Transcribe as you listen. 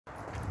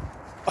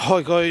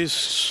Hi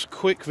guys,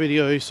 quick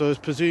video. So I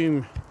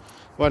presume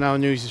by now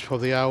news is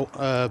probably out.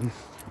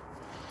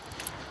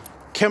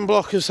 Ken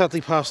Block has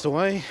sadly passed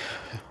away,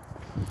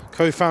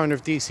 co-founder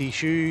of DC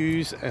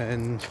Shoes,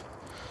 and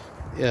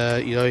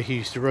you know, he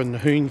used to run the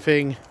Hoon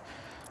thing.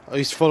 I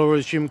used to follow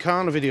his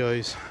gymkhana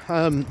videos.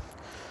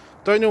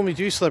 Don't normally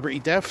do celebrity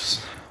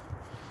deaths,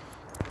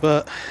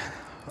 but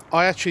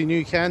I actually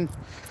knew Ken.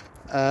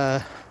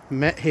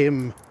 Met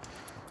him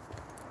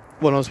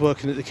when I was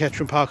working at the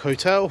Kettering Park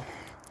Hotel.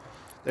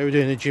 They were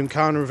doing a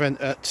gymkhana event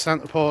at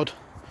Santa Pod,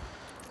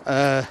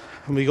 and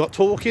we got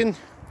talking.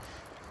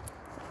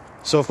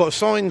 So I've got a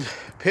signed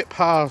pit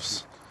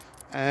pass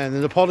and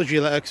an apology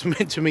letter because I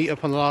meant to meet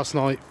up on the last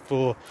night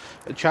for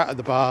a chat at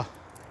the bar,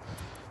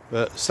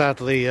 but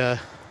sadly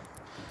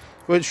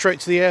went straight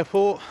to the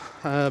airport.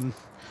 So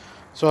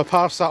I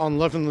passed that on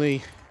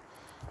lovingly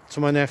to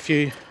my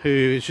nephew,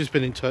 who has just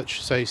been in touch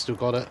to say he's still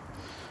got it.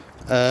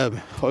 I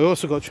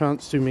also got a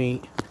chance to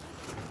meet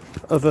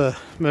other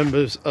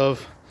members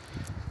of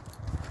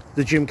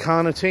the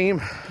gymkhana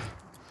team,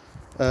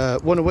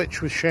 one of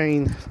which was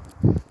Shane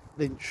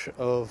Lynch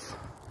of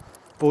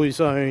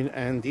Boyzone,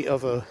 and the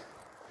other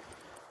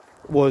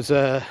was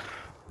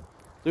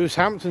Lewis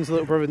Hampton's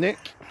little brother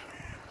Nick.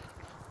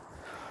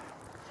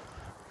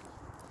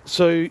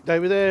 So they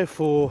were there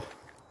for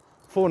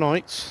 4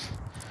 nights.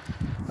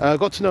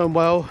 Got to know them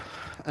well,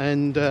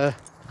 and it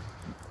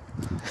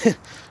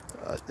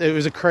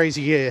was a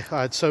crazy year.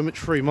 I had so much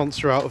free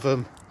monster out of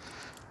them.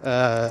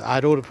 I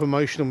had all the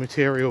promotional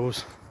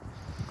materials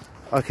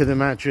I could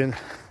imagine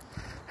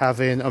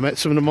having. I met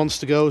some of the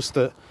monster girls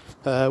that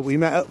we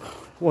met up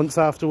once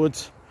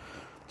afterwards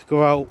to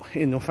go out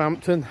in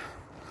Northampton.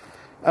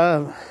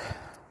 So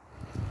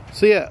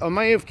yeah, I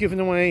may have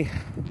given away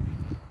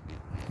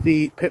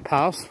the pit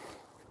pass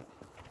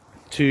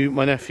to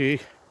my nephew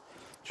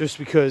just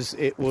because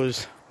it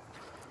was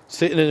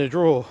sitting in a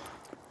drawer,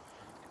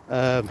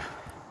 and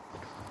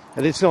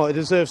it's not. It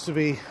deserves to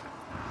be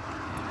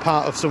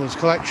part of someone's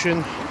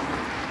collection.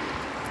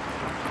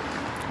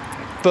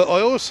 But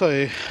I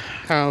also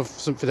have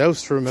something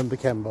else to remember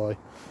Ken by.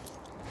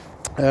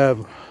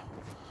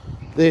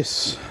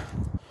 This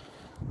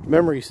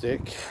memory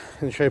stick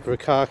in the shape of a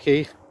car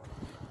key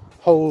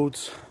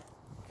holds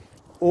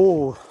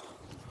all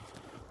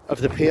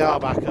of the PR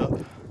backup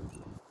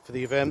for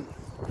the event.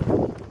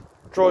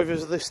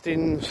 Drivers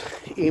listings,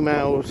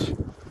 emails,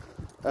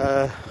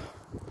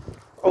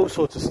 all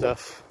sorts of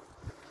stuff.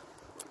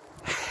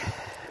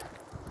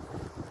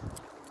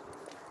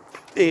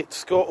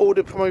 It's got all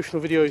the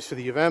promotional videos for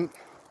the event,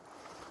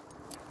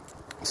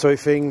 so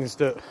things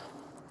that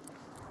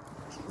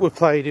were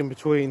played in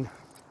between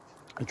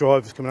the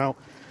drivers coming out,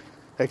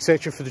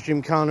 etc., for the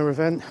gymkhana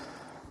event.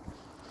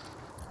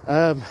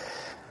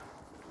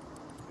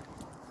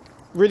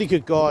 Really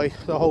good guy.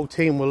 The whole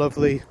team were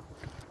lovely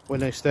when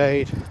they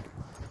stayed.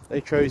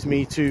 They chose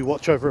me to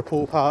watch over a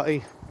pool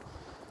party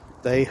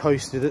they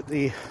hosted at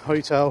the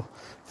hotel.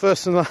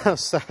 First and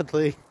last,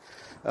 sadly.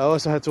 I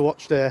also had to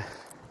watch their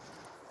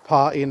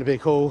party in the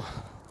big hall,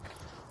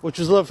 which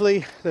was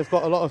lovely. They've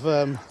got a lot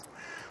of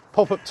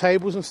pop-up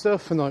tables and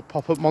stuff, and like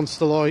pop-up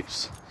monster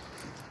lights,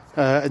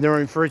 and their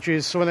own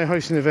fridges. So when they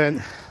host an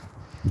event,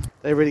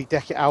 they really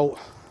deck it out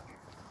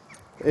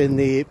in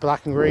the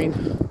black and green.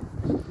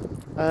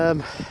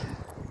 But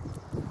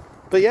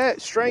yeah,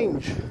 it's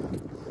strange.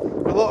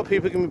 A lot of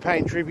people can be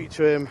paying tribute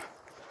to him.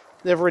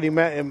 Never really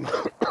met him,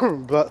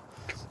 but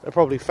they're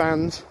probably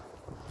fans.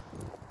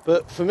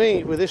 But for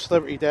me, with this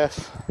celebrity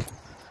death,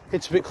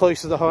 it's a bit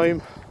closer to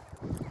home.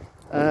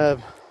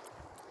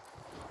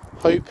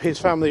 Hope his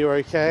family are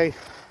okay.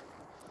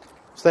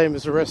 Same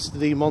as the rest of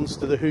the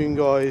Monster, the Hoon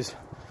guys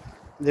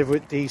live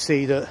with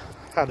DC that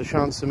had a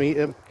chance to meet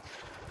him.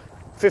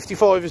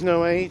 55 is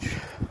no age.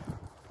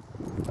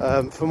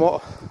 From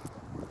what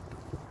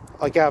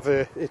I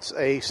gather, it's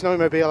a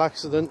snowmobile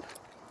accident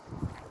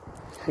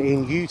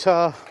in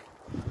Utah.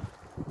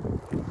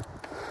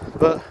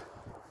 But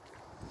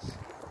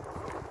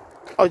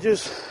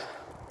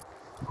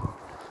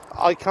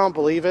I can't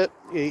believe it.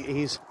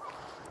 He's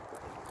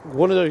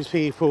one of those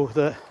people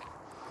that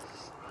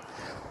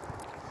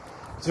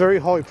it's very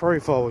high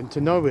profile, and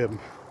to know him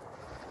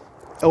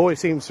always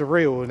seems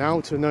surreal. And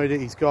now to know that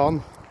he's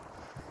gone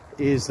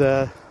is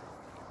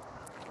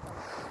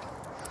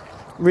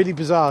really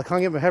bizarre. I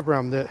can't get my head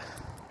around it.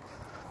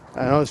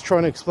 And I was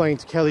trying to explain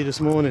to Kelly this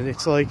morning,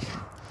 it's like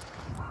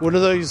one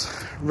of those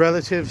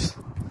relatives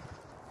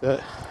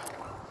that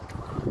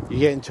you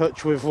get in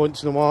touch with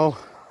once in a while,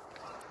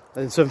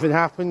 and something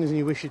happens and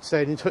you wish you'd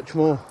stayed in touch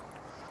more.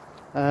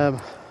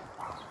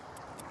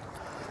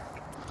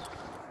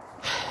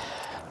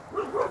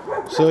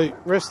 So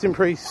rest in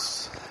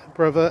peace,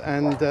 brother,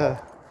 and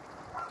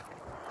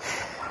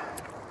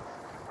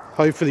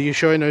hopefully you're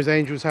showing those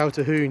angels how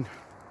to hoon.